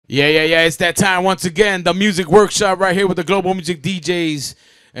Yeah. It's that time once again. The music workshop right here with the Global Music DJs.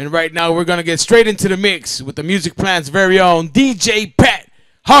 And right now we're going to get straight into the mix with the Music Plant's very own DJ Pat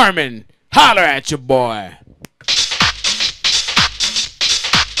Harmon. Holler at your boy.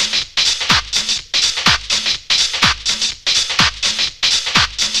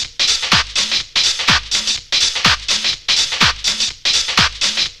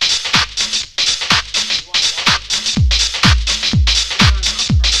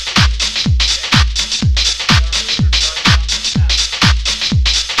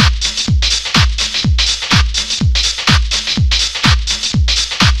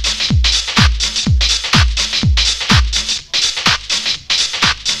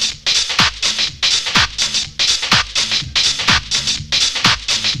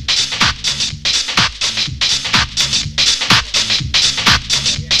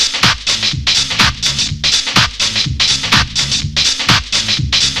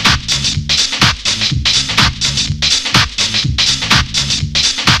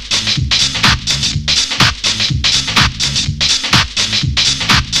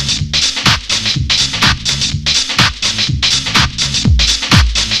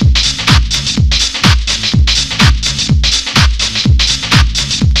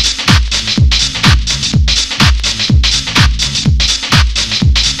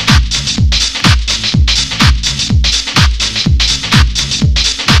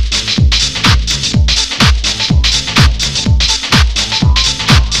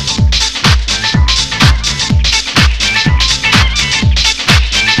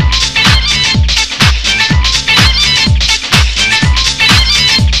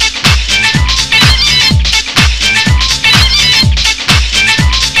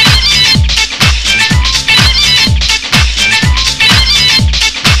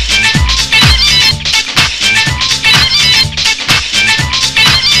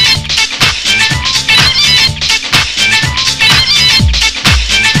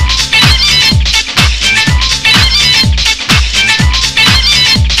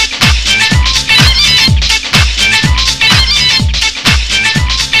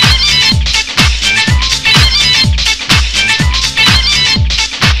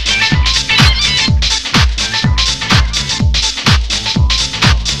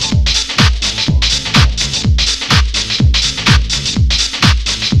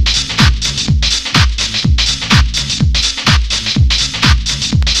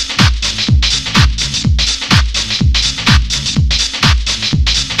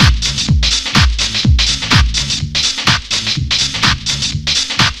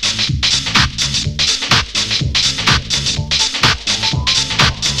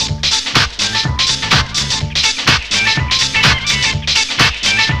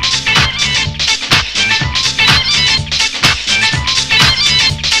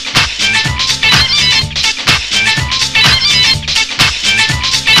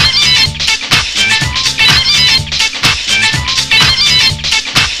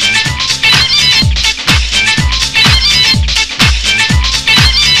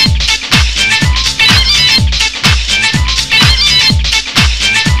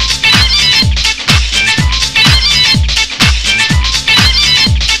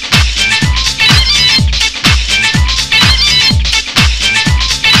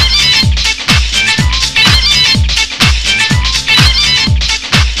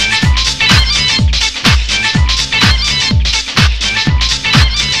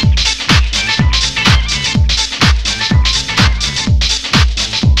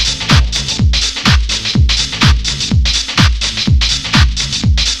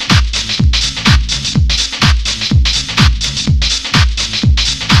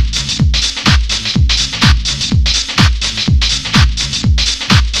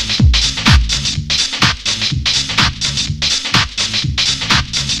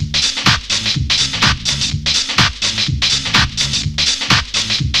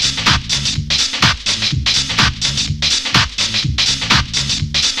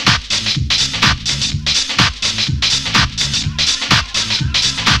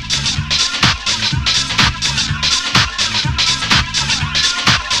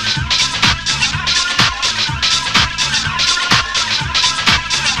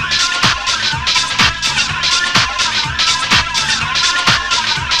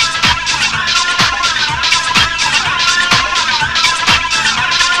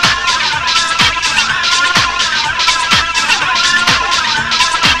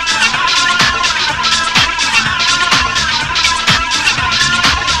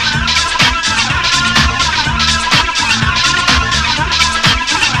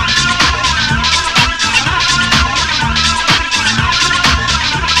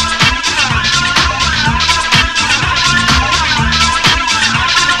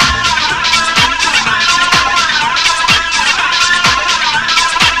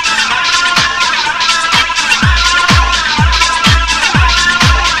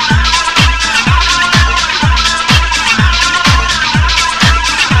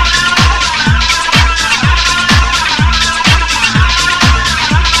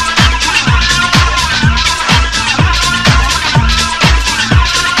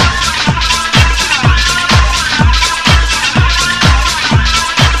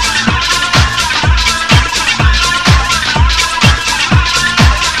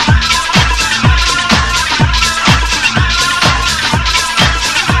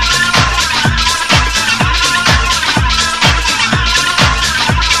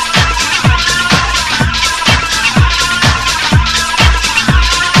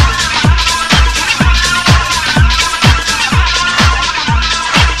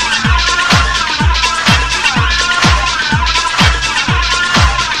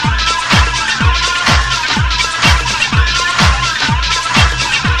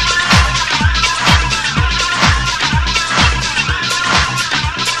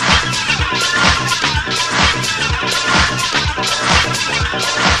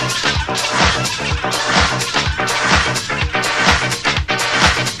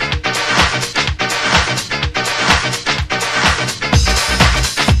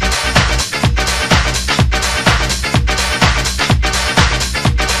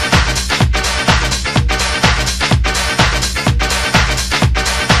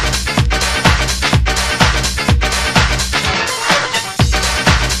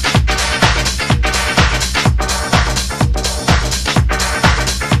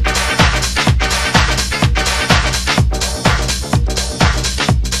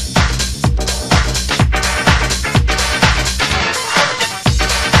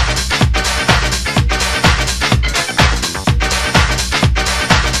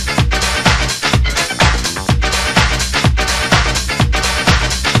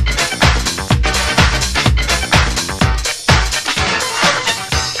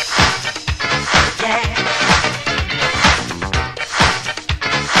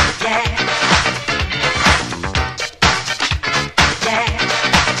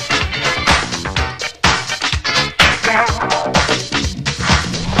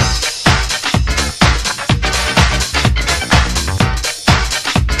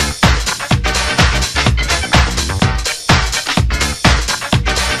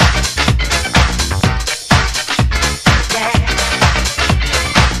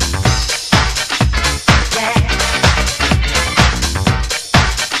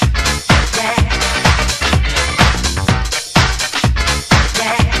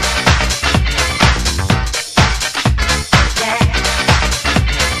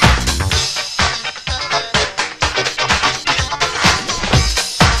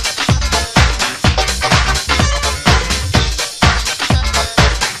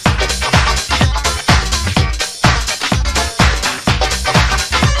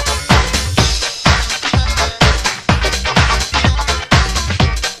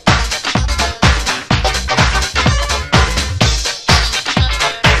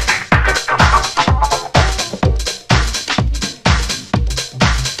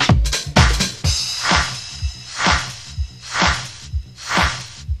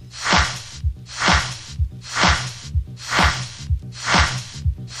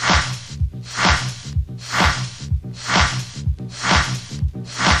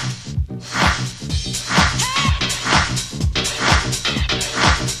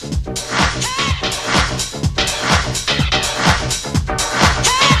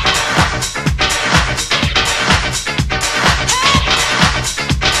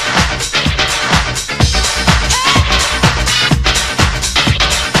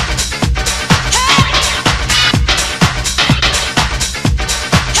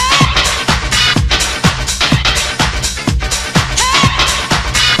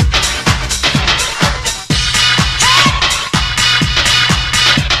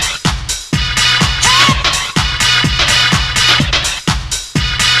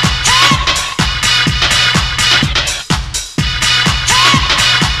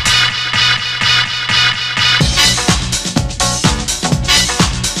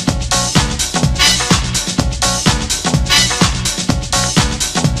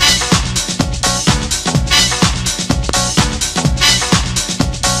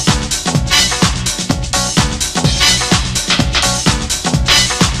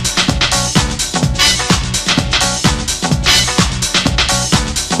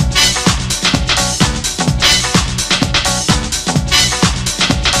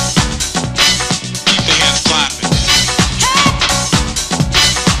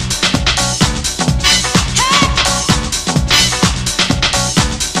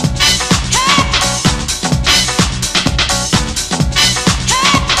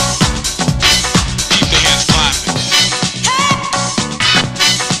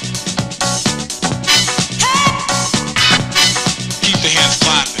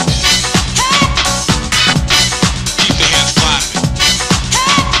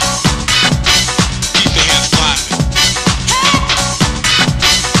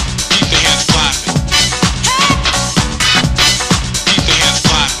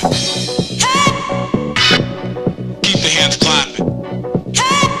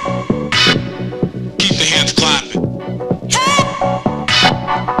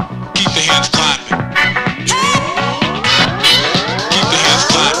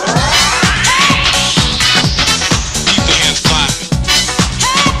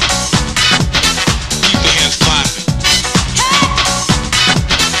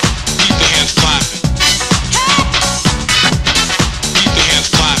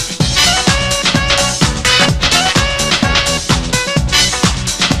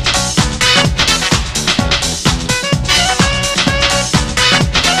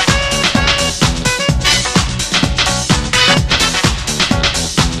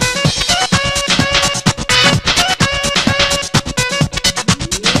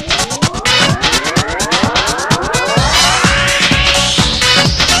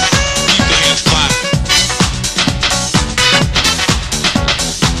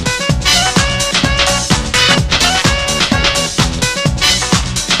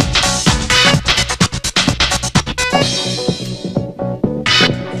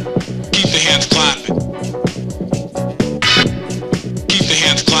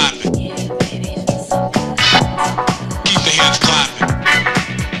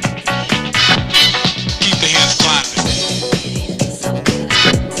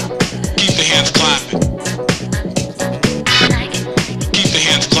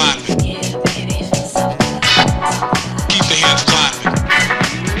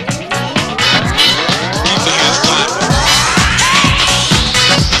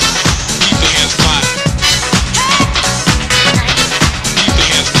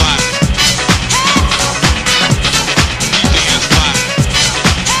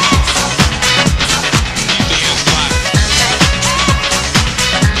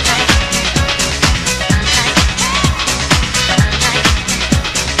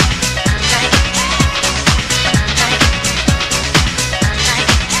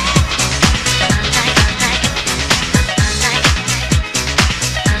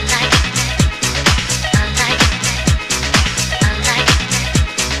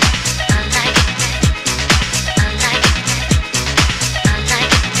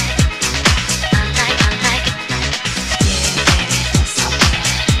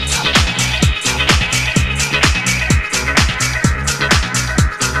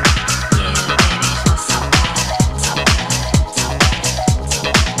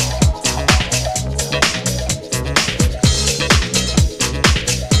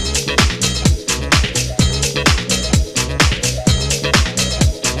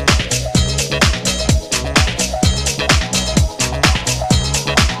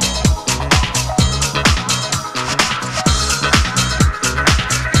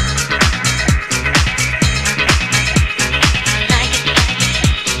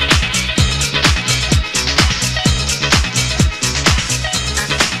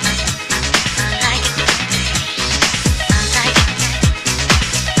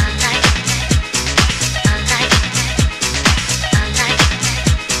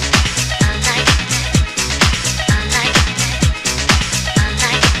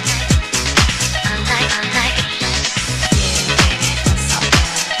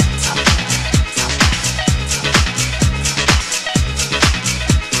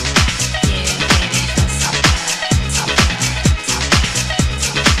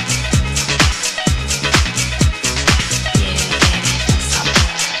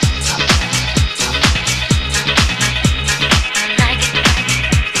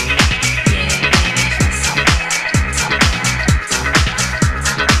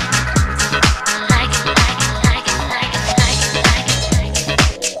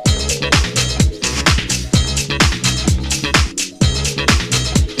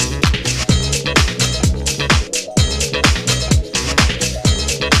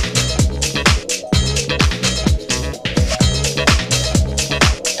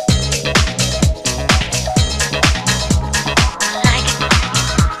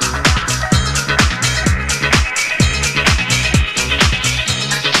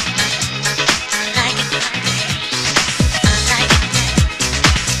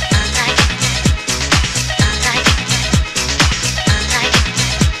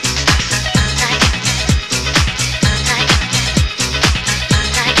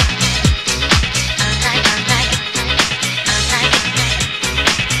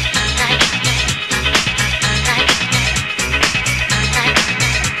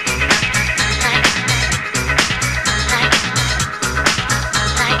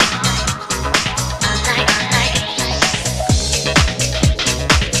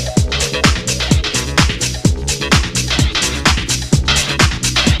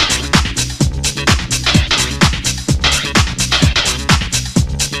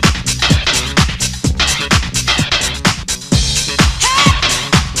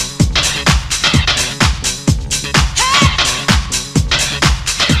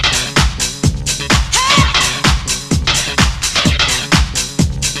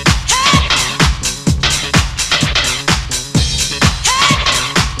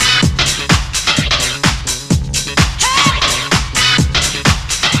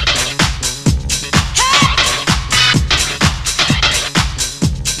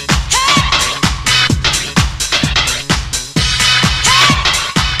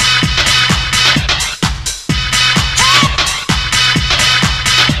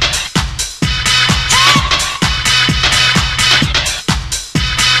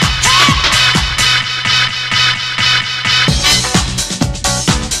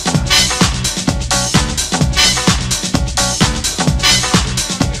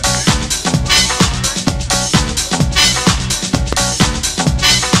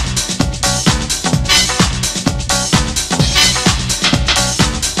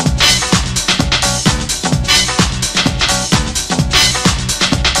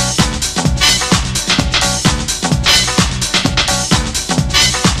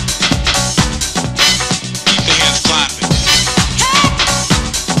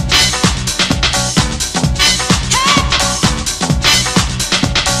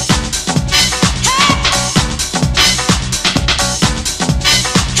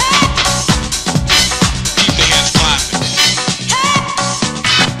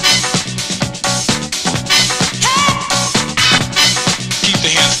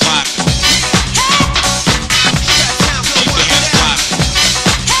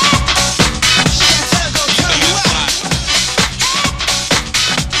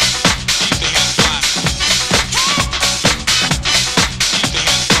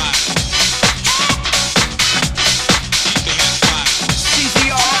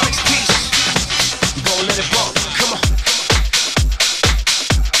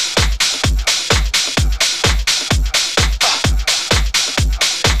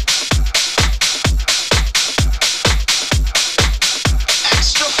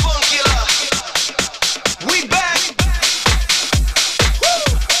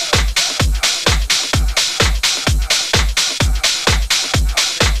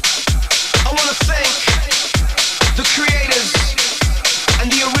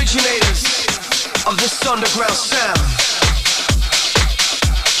 underground sound.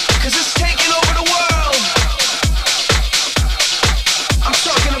 'Cause it's taking over the world. I'm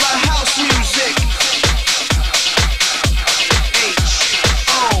talking about house music.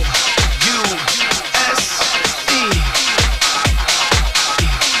 House.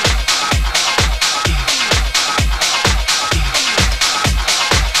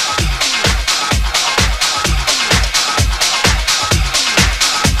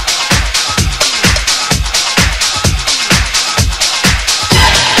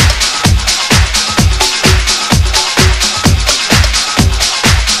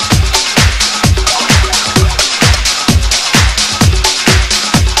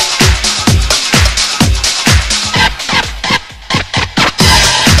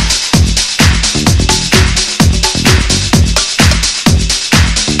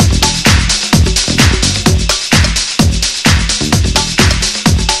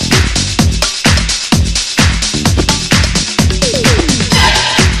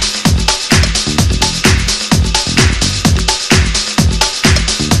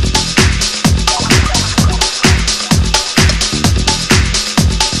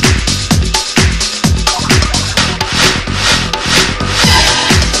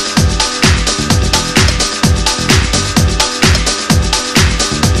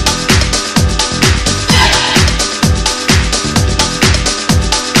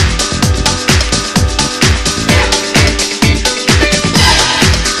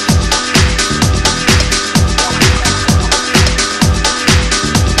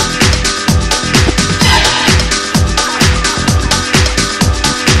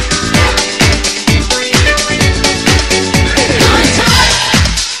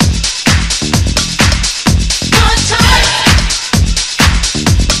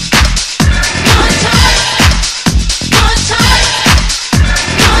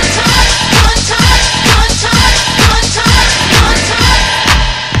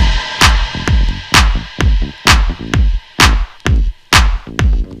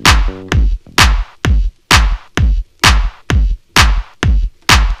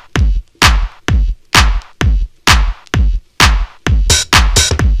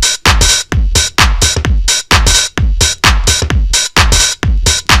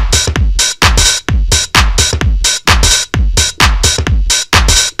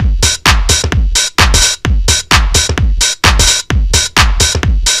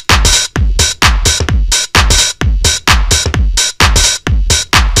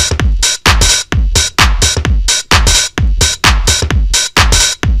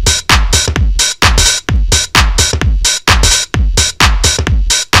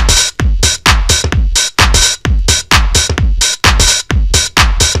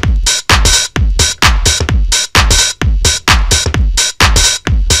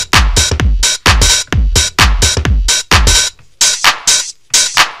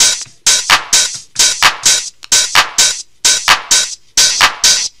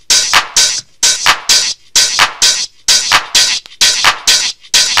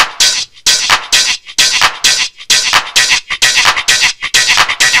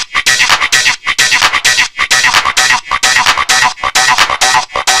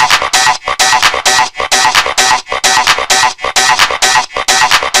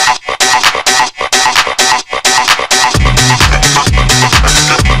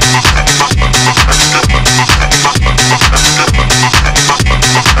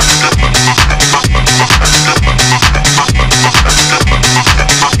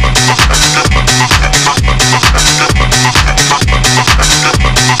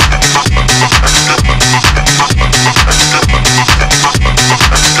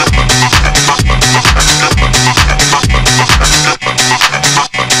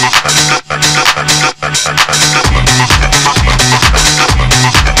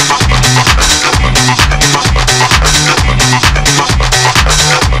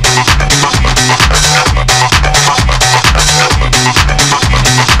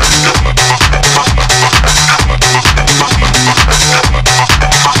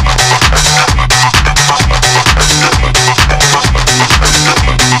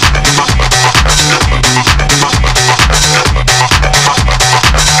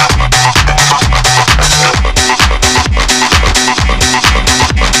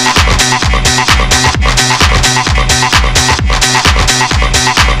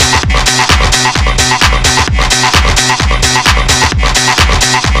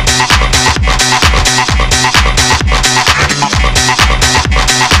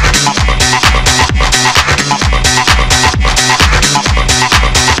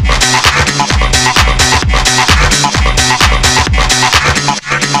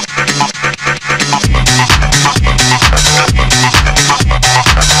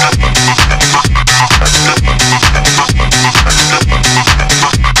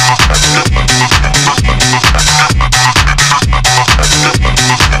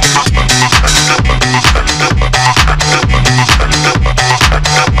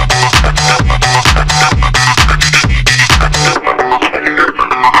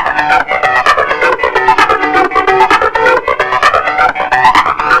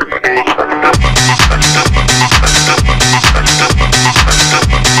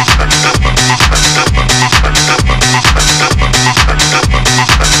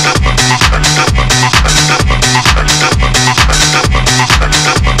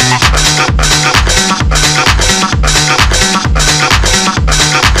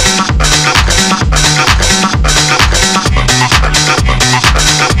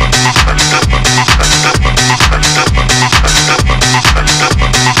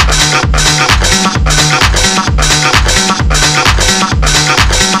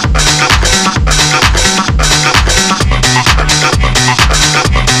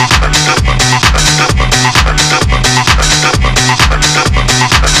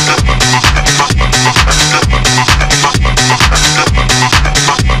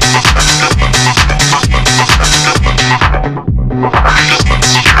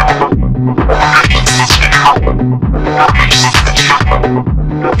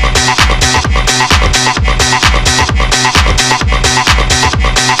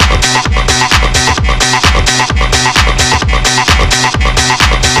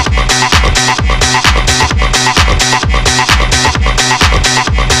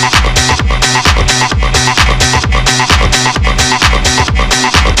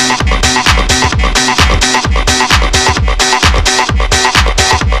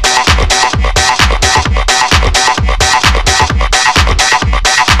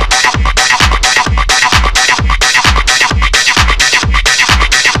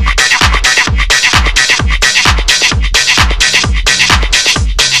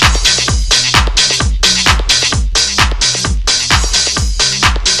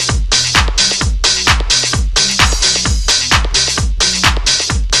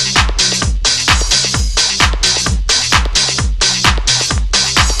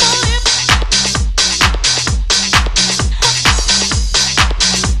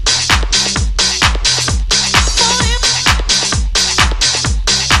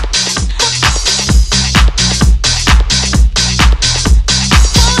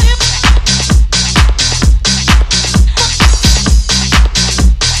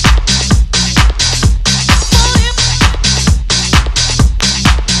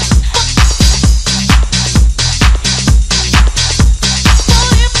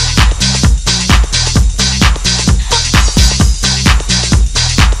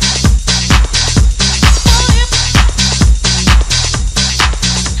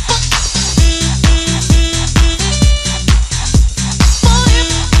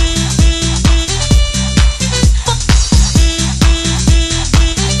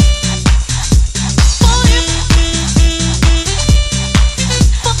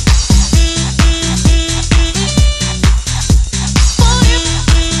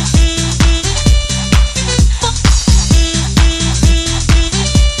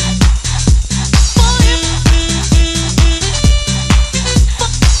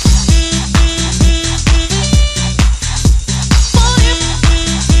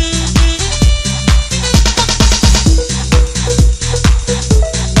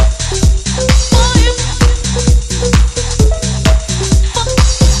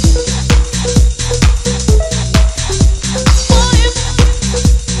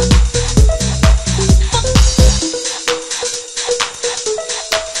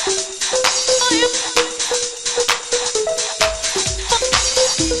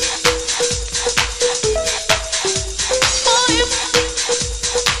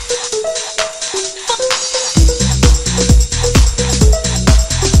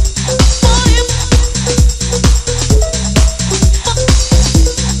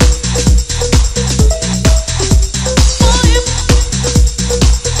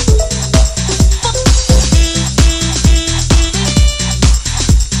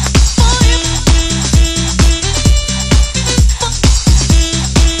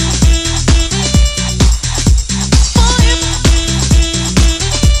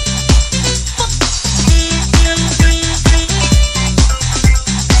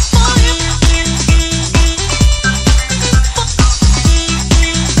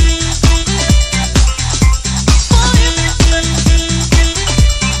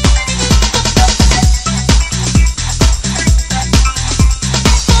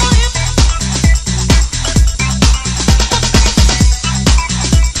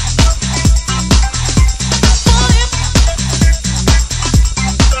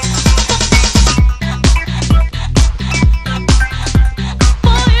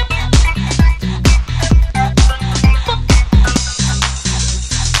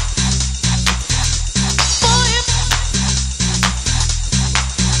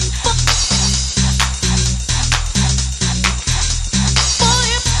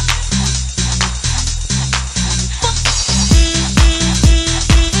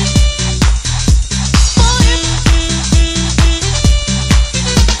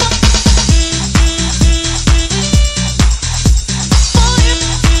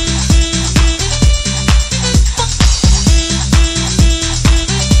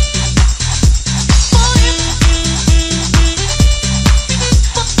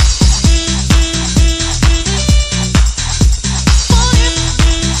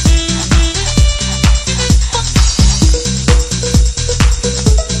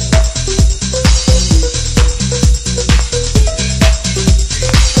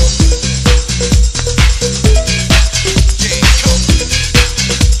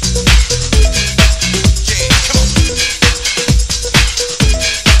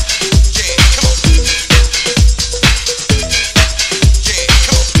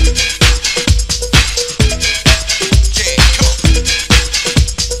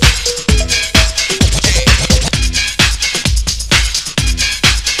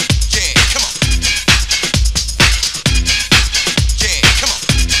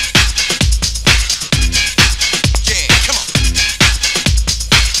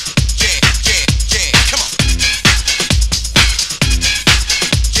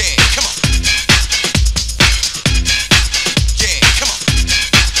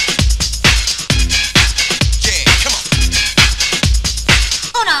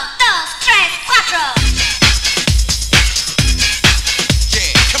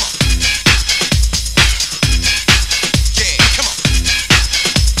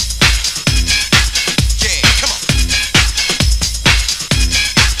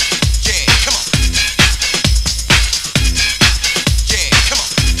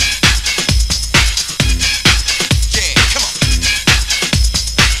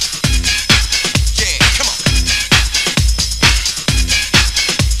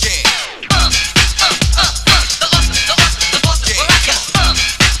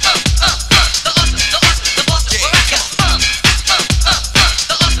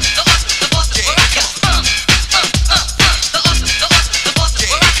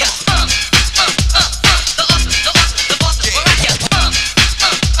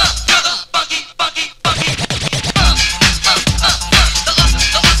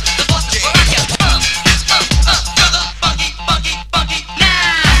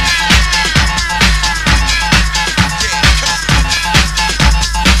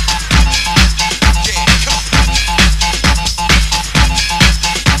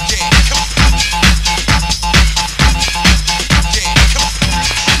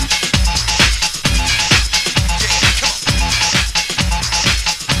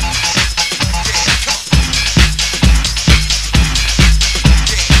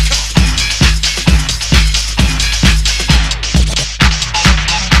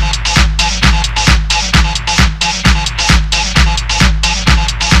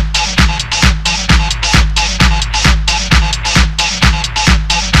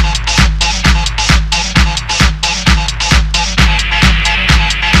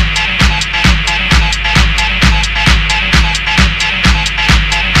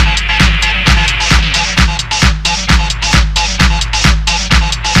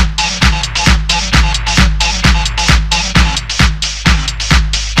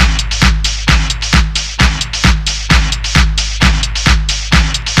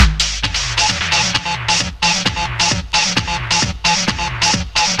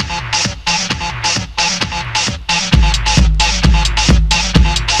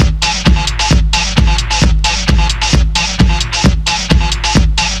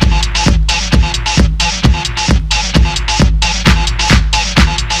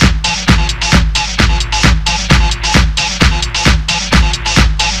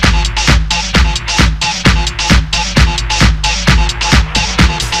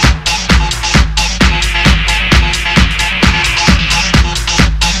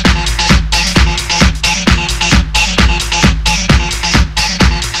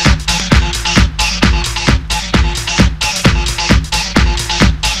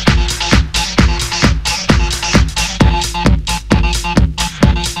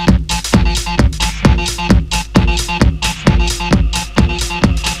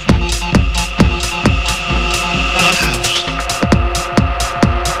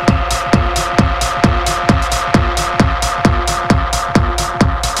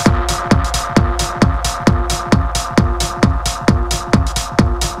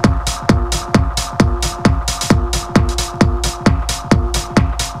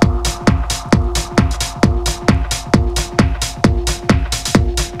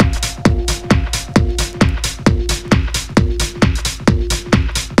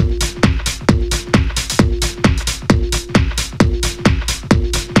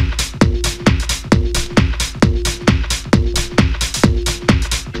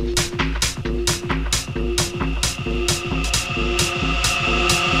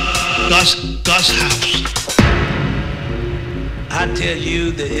 God's house. I tell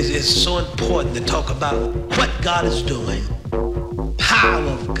you that it is so important to talk about what God is doing, power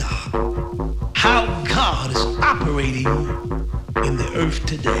of God, how God is operating in the earth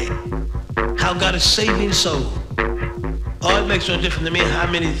today, how God is saving souls. Oh, it makes no difference to me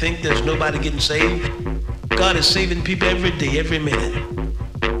how many think there's nobody getting saved. God is saving people every day, every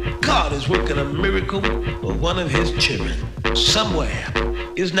minute. God is working a miracle for one of his children somewhere.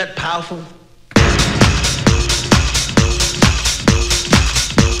 Isn't that powerful?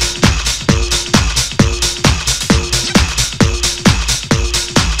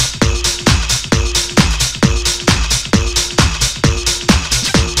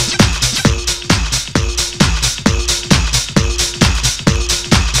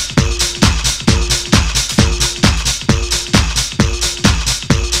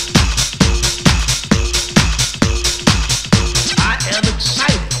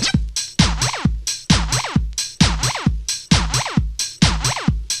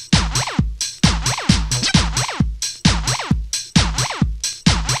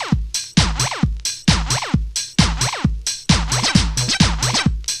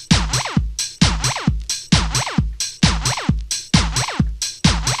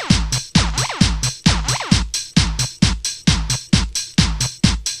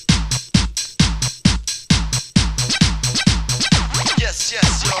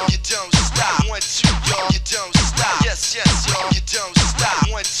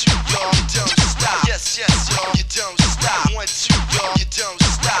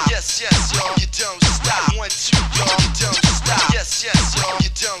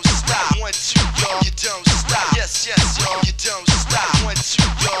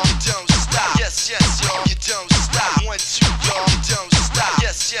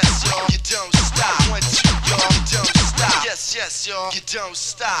 don't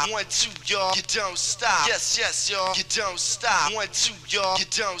stop. 1, 2, y'all, you don't stop. Yes, yes, y'all, you don't stop. 1, 2, y'all, you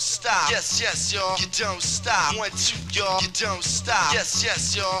don't stop. Yes, yes, y'all, you don't stop. 1, 2, y'all, you don't stop. Yes,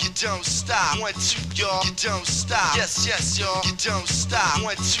 yes, y'all, you don't stop. 1, 2, y'all, you don't stop. Yes, yes, y'all, you don't stop.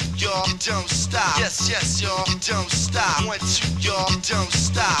 1, 2, y'all, you don't stop. Yes, yes, y'all, you don't stop. 1, 2, y'all, you don't stop. Yes, yes, y'all, you don't stop. 1, 2, y'all, you don't stop. Yes, yes, y'all, you don't stop. 1, 2, y'all, you don't stop. Yes, yes, y'all, you don't stop. 1, 2, y'all, you don't stop. Yes, yes, y'all, you don't stop. 1, 2, y'all, you don't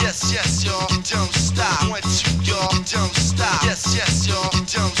stop. Yes, yes, y'all, you don't stop. 1, 2, y'all, you don't stop. Yes, yes, y'all, you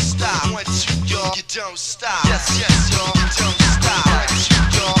don't stop. 1, 2, y'all, you don't stop.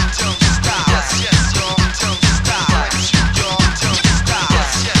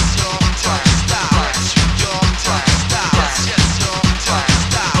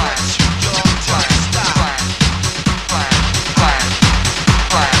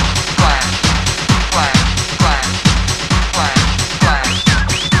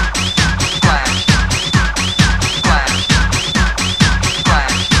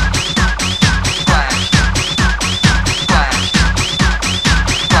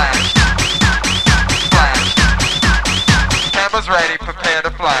 Cameras ready, prepare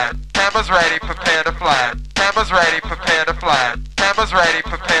to fly. Cameras ready, prepare to fly. Cameras ready, prepare to fly. Cameras ready,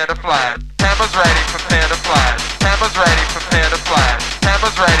 prepare to fly. Cameras ready, prepare to fly. Cameras ready, prepare to fly.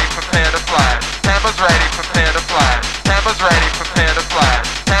 Cameras ready, prepare to fly. Cameras ready, prepare to fly. Cameras ready, prepare to fly.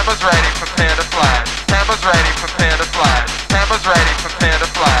 Cameras ready, prepare to fly. Cameras ready, prepare to fly. Cameras ready, prepare to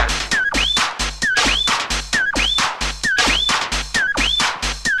fly.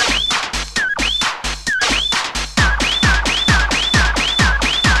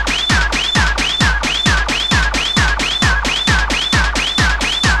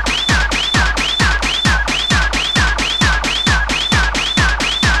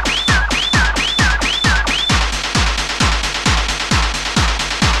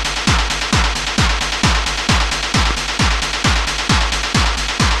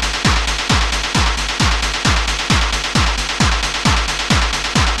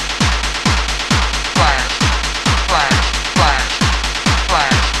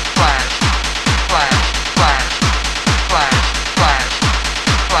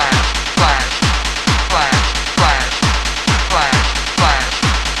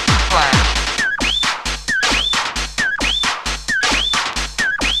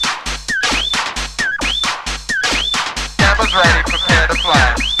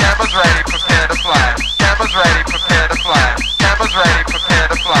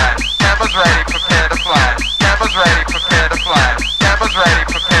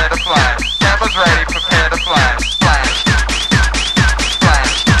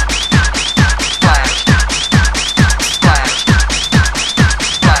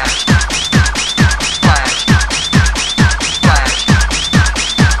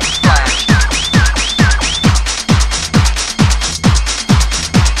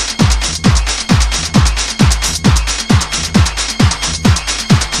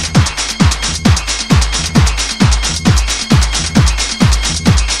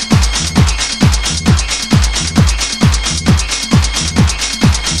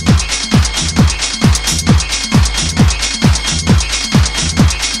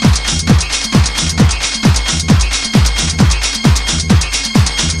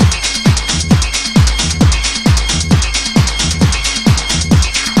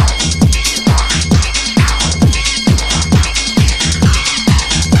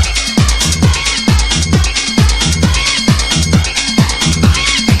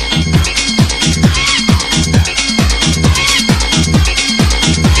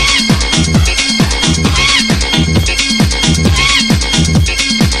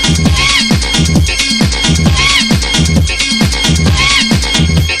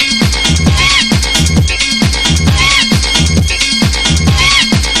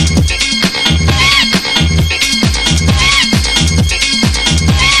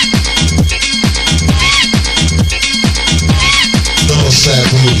 that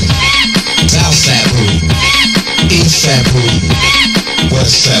booty? Bounce that booty. Eat that booty.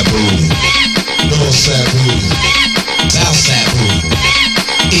 What's that booty? North that booty. Bounce that booty.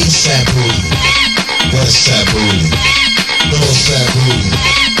 Eat that booty. What's that booty? North that booty.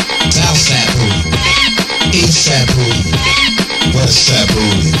 Bounce that booty. Eat that booty. What's that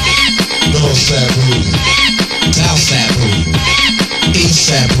booty? North that booty. Bounce that booty. Eat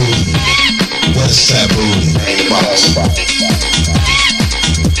that booty. What's that booty?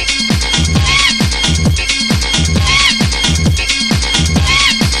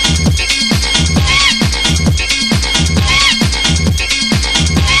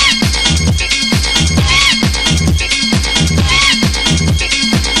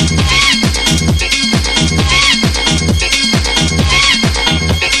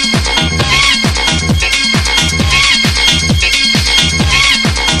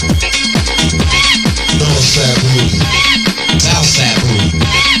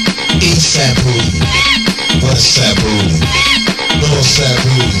 That booty, what's that booty? North that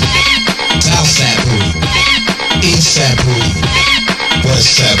booty, bounce that booty, eat that booty,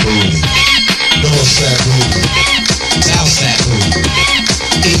 what's that booty? North that booty, bounce that booty,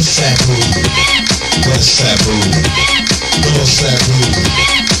 eat that booty, what's that booty? North that booty,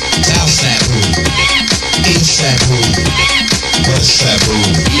 bounce that booty, eat that booty, what's that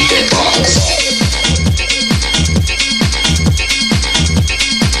booty? Eat that box.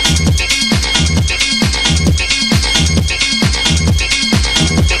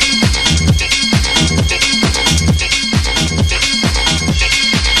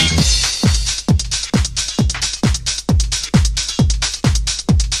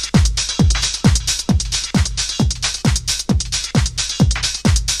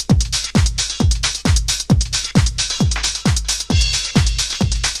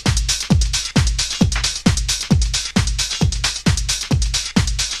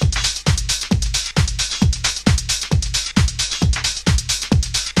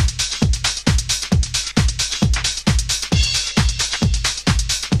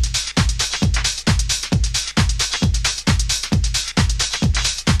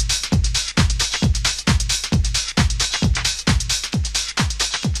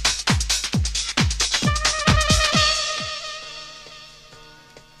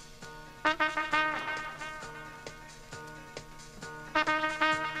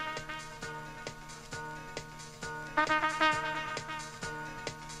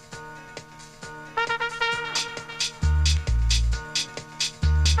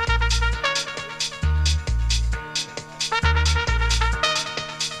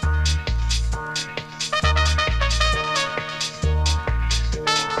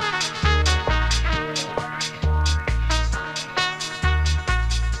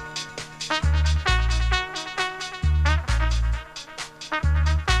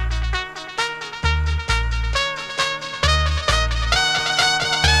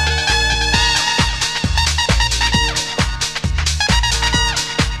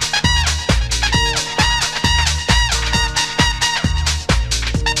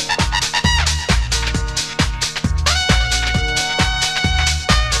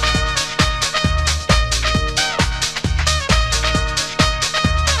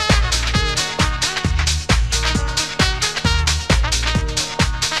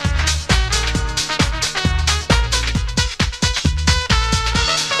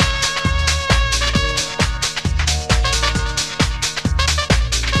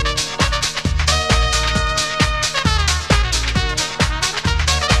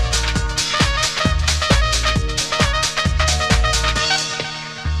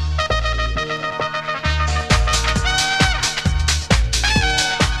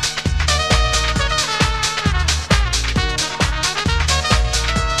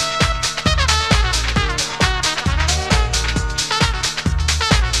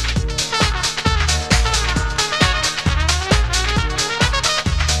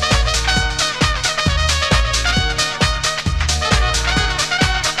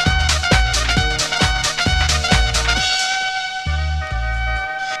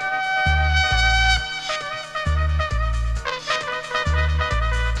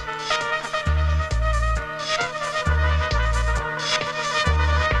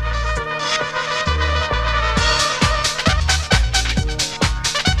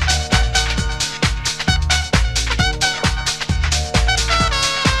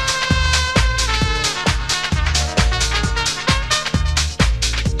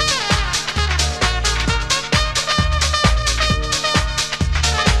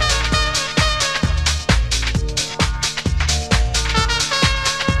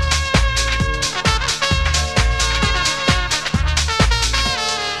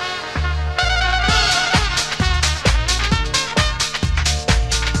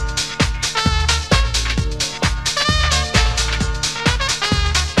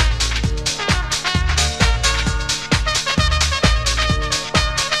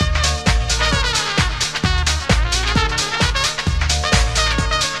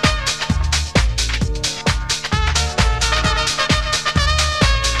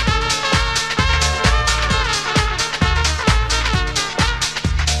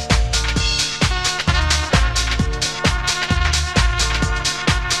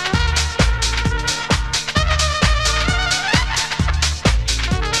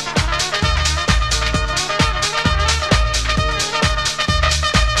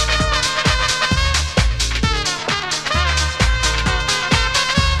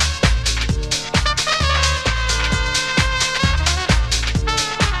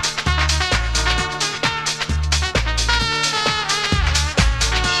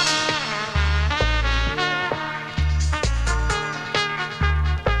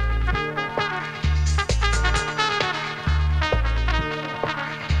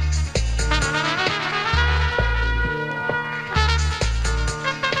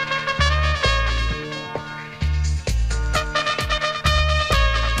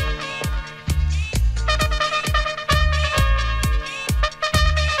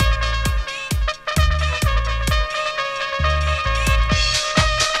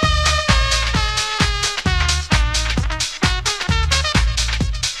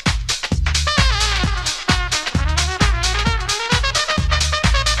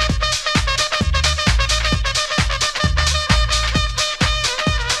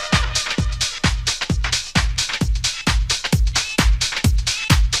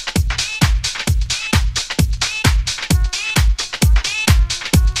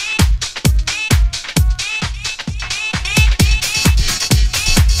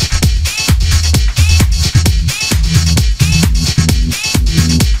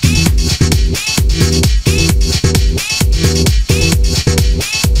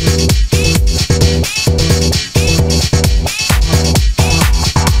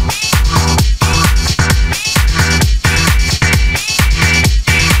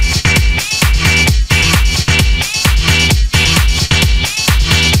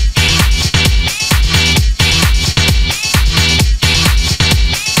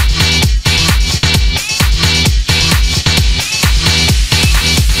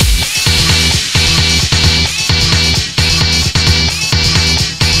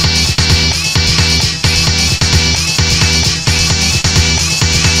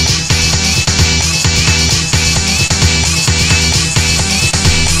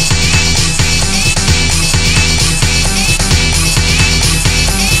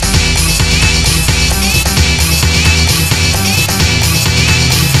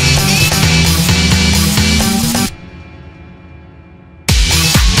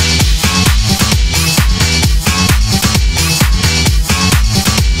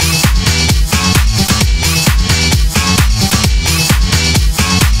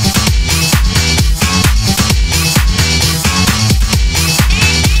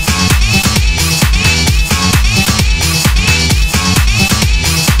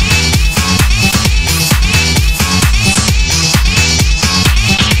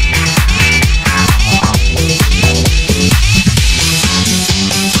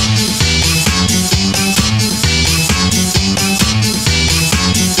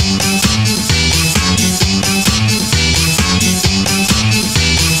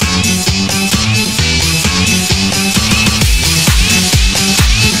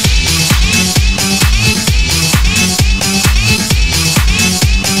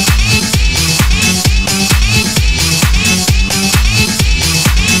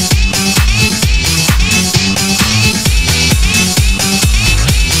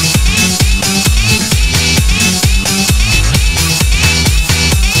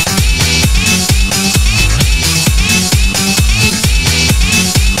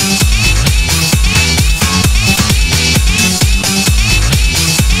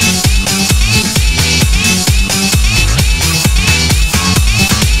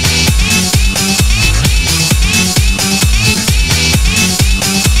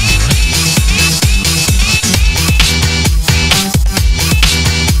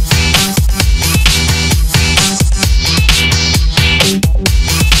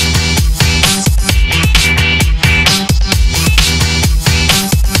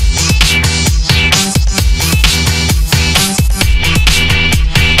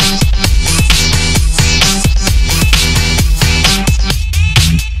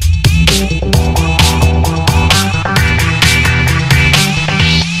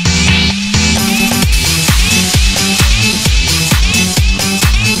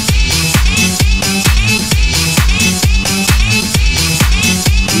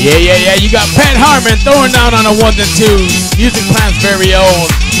 Yeah. You got Pat Harmon throwing down on the ones and twos. Music Plant's very own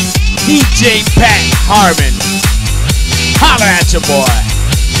DJ Pat Harmon. Holla at your boy.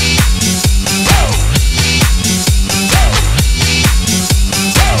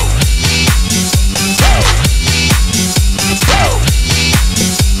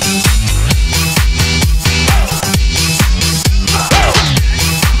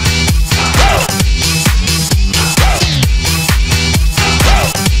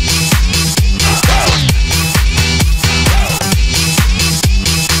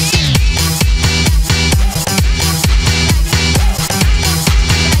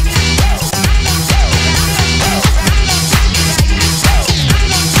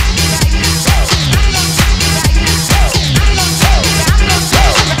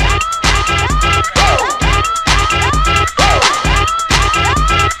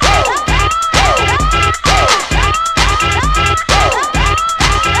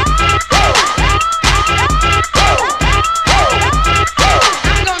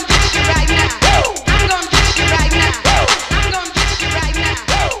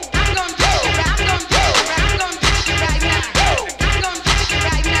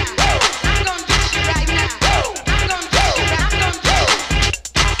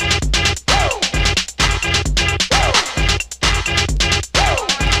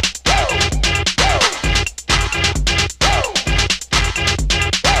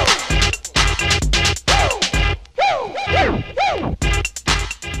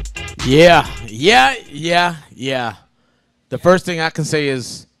 Yeah. The first thing I can say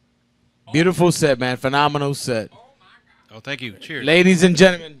is beautiful set, man. Phenomenal set. Oh, thank you. Cheers. Ladies and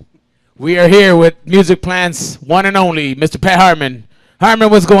gentlemen, we are here with Music Plant's one and only Mr. Pat Harmon. Harmon,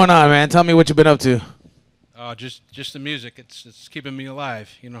 what's going on, man? Tell me what you've been up to. Just the music. It's keeping me alive.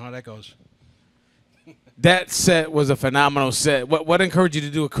 You know how that goes. That set was a phenomenal set. What encouraged you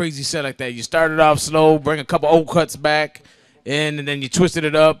to do a crazy set like that? You started off slow, bring a couple old cuts back, and then you twisted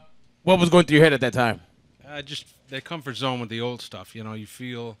it up. What was going through your head at that time? Just that comfort zone with the old stuff. You know, you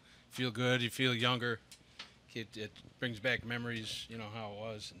feel good. You feel younger. It brings back memories. You know how it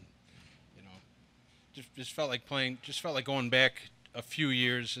was, and you know, just felt like playing. Just felt like going back a few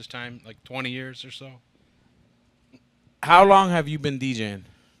years this time, like 20 years or so. How long have you been DJing?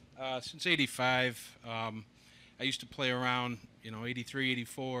 Since '85. I used to play around, you know, '83,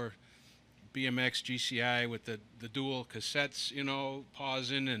 '84, BMX, GCI with the dual cassettes, you know,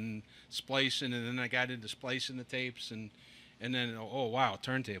 pausing and splicing, and then I got into splicing the tapes, and then, oh, wow,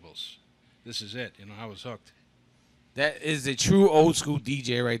 turntables. This is it. You know, I was hooked. That is a true old school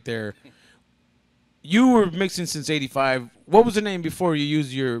DJ right there. You were mixing since '85. What was the name before you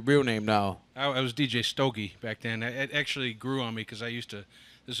used your real name now? I was DJ Stogie back then. It actually grew on me because I used to,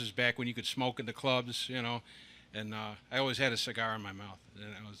 this was back when you could smoke in the clubs, you know, and I always had a cigar in my mouth.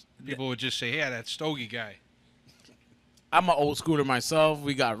 And people would just say, yeah, that Stogie guy. I'm an old schooler myself.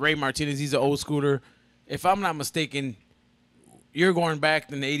 We got Ray Martinez. He's an old schooler. If I'm not mistaken, you're going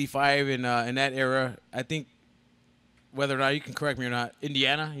back in the '85 in that era. I think, whether or not you can correct me or not,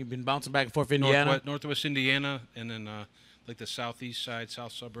 Indiana. You've been bouncing back and forth Indiana. Northwest Indiana, and then like the southeast side,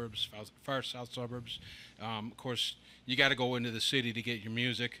 south suburbs, far south suburbs. Of course, you got to go into the city to get your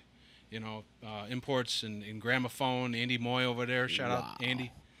music. You know, imports and gramophone. Andy Moy over there. Shout out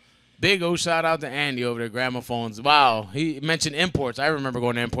Andy. Big old shout out to Andy over there, gramophones. Wow, he mentioned imports. I remember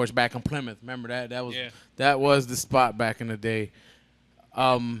going to imports back in Plymouth. Remember that? That was the spot back in the day.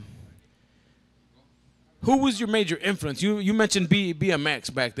 Who was your major influence? You mentioned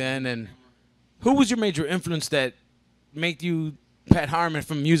BMX back then, and who was your major influence that made you Pat Harmon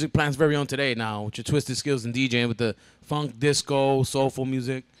from Music Plant's very own today now, with your twisted skills in DJing with the funk, disco, soulful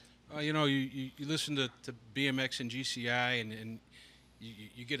music? You know, you listen to BMX and GCI, and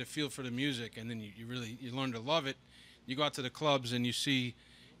you get a feel for the music, and then you learn to love it. You go out to the clubs and you see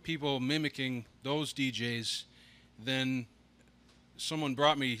people mimicking those DJs. Then someone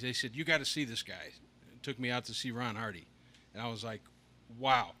brought me, they said, you got to see this guy. It took me out to see Ron Hardy. And I was like,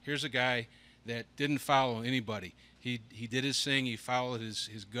 wow, here's a guy that didn't follow anybody. He did his thing, he followed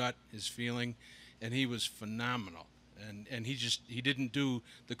his gut, his feeling, and he was phenomenal. And he didn't do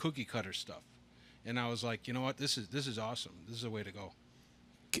the cookie cutter stuff. And I was like, you know what, this is awesome. This is the way to go.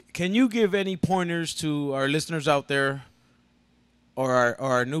 Can you give any pointers to our listeners out there, or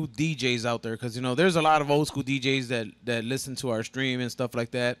our new DJs out there? Because, you know, there's a lot of old school DJs that listen to our stream and stuff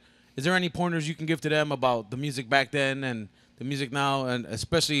like that. Is there any pointers you can give to them about the music back then and the music now, and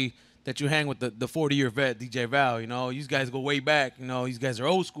especially that you hang with the 40-year vet, DJ Val? You know, you guys go way back. You know, these guys are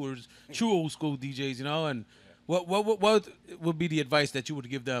old schoolers, true old school DJs, you know. And what would be the advice that you would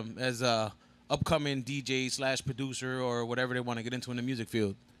give them as a upcoming DJ slash producer or whatever they want to get into in the music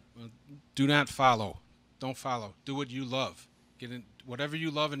field? Do not follow. Don't follow. Do what you love. Get in whatever you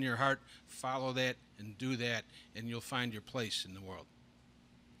love in your heart. Follow that and do that, and you'll find your place in the world.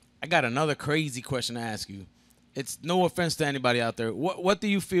 I got another crazy question to ask you. It's no offense to anybody out there. What do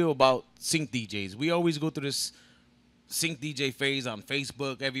you feel about sync DJs? We always go through this sync DJ phase on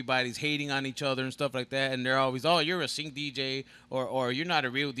Facebook. Everybody's hating on each other and stuff like that, and they're always, oh, you're a sync DJ, or you're not a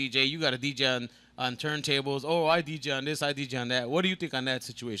real DJ. You got a DJ on turntables. Oh, I DJ on this, I DJ on that. What do you think on that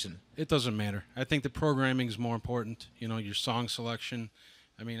situation? It doesn't matter. I think the programming is more important. You know, your song selection.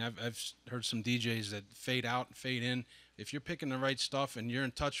 I mean, I've heard some DJs that fade out and fade in. If you're picking the right stuff and you're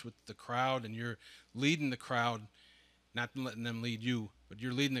in touch with the crowd and you're leading the crowd, not letting them lead you, but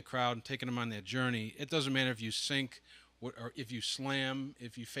you're leading the crowd and taking them on that journey, it doesn't matter if you sync or if you slam,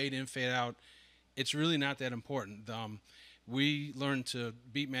 if you fade in, fade out. It's really not that important. We learned to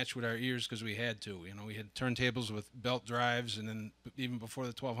beat match with our ears because we had to. You know, we had turntables with belt drives, and then even before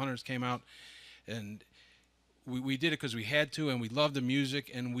the 1200s came out, and we did it because we had to, and we loved the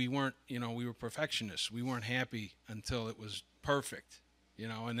music, and we weren't, you know, we were perfectionists. We weren't happy until it was perfect, you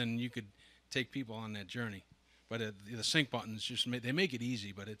know, and then you could take people on that journey. But the sync buttons they make it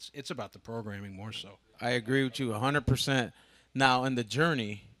easy, but it's about the programming more so. I agree with you 100%. Now, in the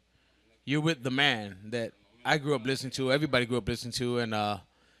journey, you're with the man that I grew up listening to, everybody grew up listening to, and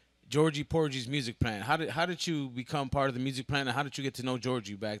Georgie Porgy's Music Plan. How did you become part of the Music Plan, and how did you get to know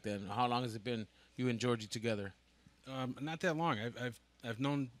Georgie back then? How long has it been you and Georgie together? Not that long. I've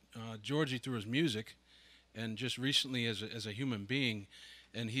known Georgie through his music, and just recently as a human being,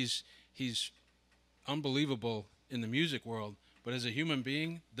 and he's unbelievable in the music world. But as a human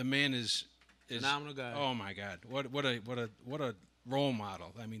being, the man is phenomenal guy. Oh my God! What a role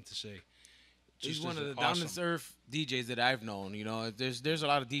model. I mean to say. He's one of the down to earth DJs that I've known. You know, there's a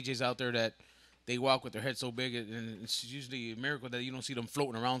lot of DJs out there that they walk with their head so big, and it's usually a miracle that you don't see them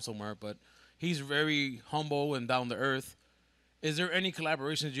floating around somewhere. But he's very humble and down to earth. Is there any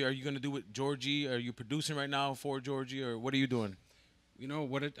collaborations are you going to do with Georgie? Are you producing right now for Georgie, or what are you doing? You know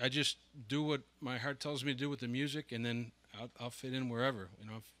what? I just do what my heart tells me to do with the music, and then I'll fit in wherever. You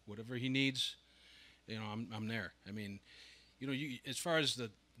know, whatever he needs, you know, I'm there. I mean, you know, as far as the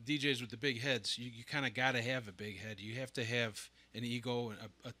DJs with the big heads, you kind of got to have a big head. You have to have an ego,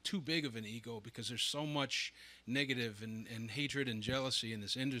 a too big of an ego, because there's so much negative and hatred and jealousy in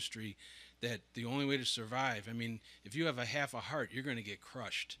this industry that the only way to survive, I mean, if you have a half a heart, you're going to get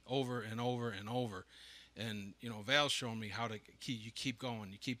crushed over and over and over. And, you know, Val's shown me how to keep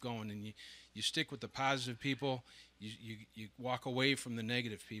going, and you stick with the positive people, you walk away from the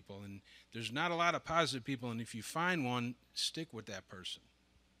negative people. And there's not a lot of positive people, and if you find one, stick with that person.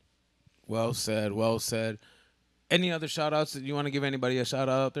 Well said, well said. Any other shout-outs that you want to give anybody a shout-out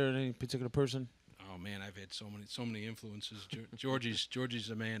out there, any particular person? Oh, man, I've had so many influences. Georgie's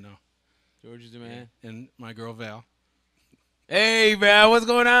the man, though. Georgie's the man. Yeah. And my girl, Val. Hey, Val, what's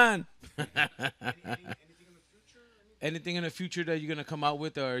going on? Anything in the future that you're going to come out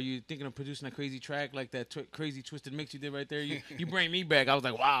with, or are you thinking of producing a crazy track like that crazy Twisted Mix you did right there? You bring me back. I was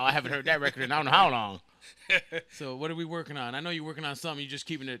like, wow, I haven't heard that record in I don't know how long. So what are we working on? I know you're working on something. You're just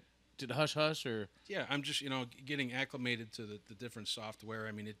keeping it to the hush-hush, or? Yeah, I'm just, you know, getting acclimated to the different software.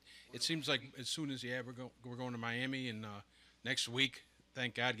 I mean, it seems like as soon as, we're going to Miami, and next week,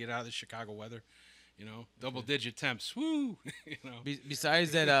 thank God, get out of the Chicago weather. You know, double-digit temps. Woo! You know.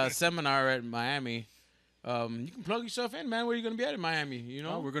 Besides that seminar at Miami, you can plug yourself in, man. Where are you going to be at in Miami? You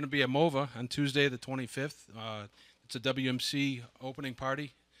know, we're going to be at MOVA on Tuesday, the 25th. It's a WMC opening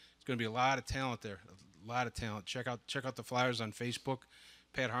party. It's going to be a lot of talent there. A lot of talent. Check out the flyers on Facebook.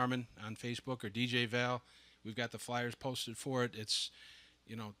 Pat Harmon on Facebook, or DJ Val. We've got the flyers posted for it. It's,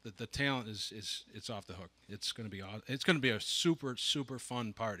 you know, the talent is it's off the hook. It's going to be a super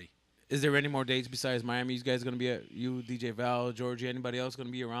fun party. Is there any more dates besides Miami? You guys going to be at, you, DJ Val, Georgie, anybody else going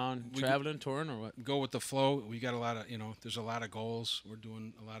to be around, traveling, touring, or what? Go with the flow. We got a lot of, you know, there's a lot of goals. We're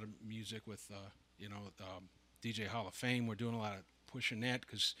doing a lot of music with, DJ Hall of Fame. We're doing a lot of pushing that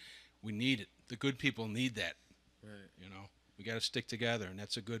because we need it. The good people need that. Right. You know, we got to stick together, and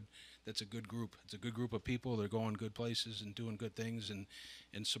that's a good group. It's a good group of people. They're going good places and doing good things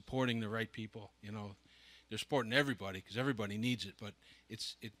and supporting the right people. You know, they're supporting everybody because everybody needs it, but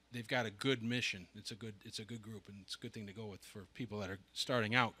they've got a good mission. It's a good group, and it's a good thing to go with for people that are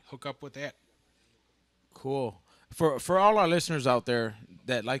starting out. Hook up with that. Cool. For all our listeners out there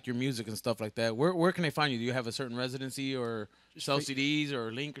that like your music and stuff like that, where can they find you? Do you have a certain residency, or just sell CDs or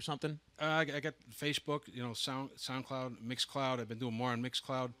a link or something? I got Facebook, you know, SoundCloud, Mixcloud. I've been doing more on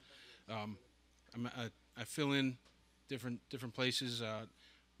Mixcloud. I fill in different places.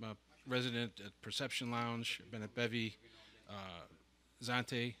 resident at Perception Lounge. I've been at Bevy,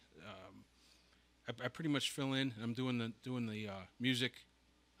 Zante. I pretty much fill in. I'm doing the music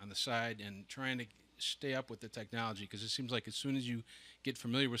on the side and trying to stay up with the technology, because it seems like as soon as you get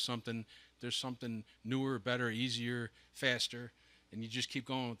familiar with something, there's something newer, better, easier, faster, and you just keep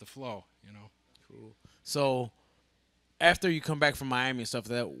going with the flow, you know. Cool. So after you come back from Miami and stuff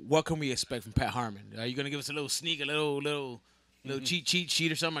like that, what can we expect from Pat Harmon? Are you gonna give us a little sneak, a little cheat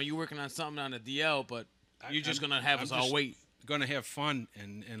sheet or something? Are you working on something on the DL? But you're just gonna have us all wait. Going to have fun,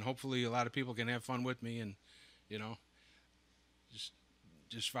 and hopefully a lot of people can have fun with me, and you know,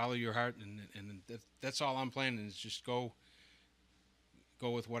 just follow your heart, and that's all I'm planning is just go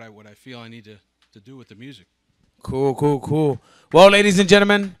with what I feel I need to do with the music. Cool. Well, ladies and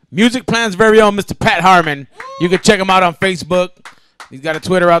gentlemen, Music Plan's very own Mr. Pat Harmon. You can check him out on Facebook. He's got a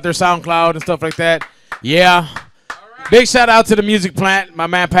Twitter out there, SoundCloud, and stuff like that. Yeah. Big shout out to the Music Plant, my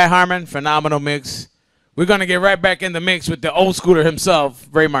man Pat Harmon. Phenomenal mix. We're going to get right back in the mix with the old schooler himself,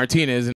 Ray Martinez.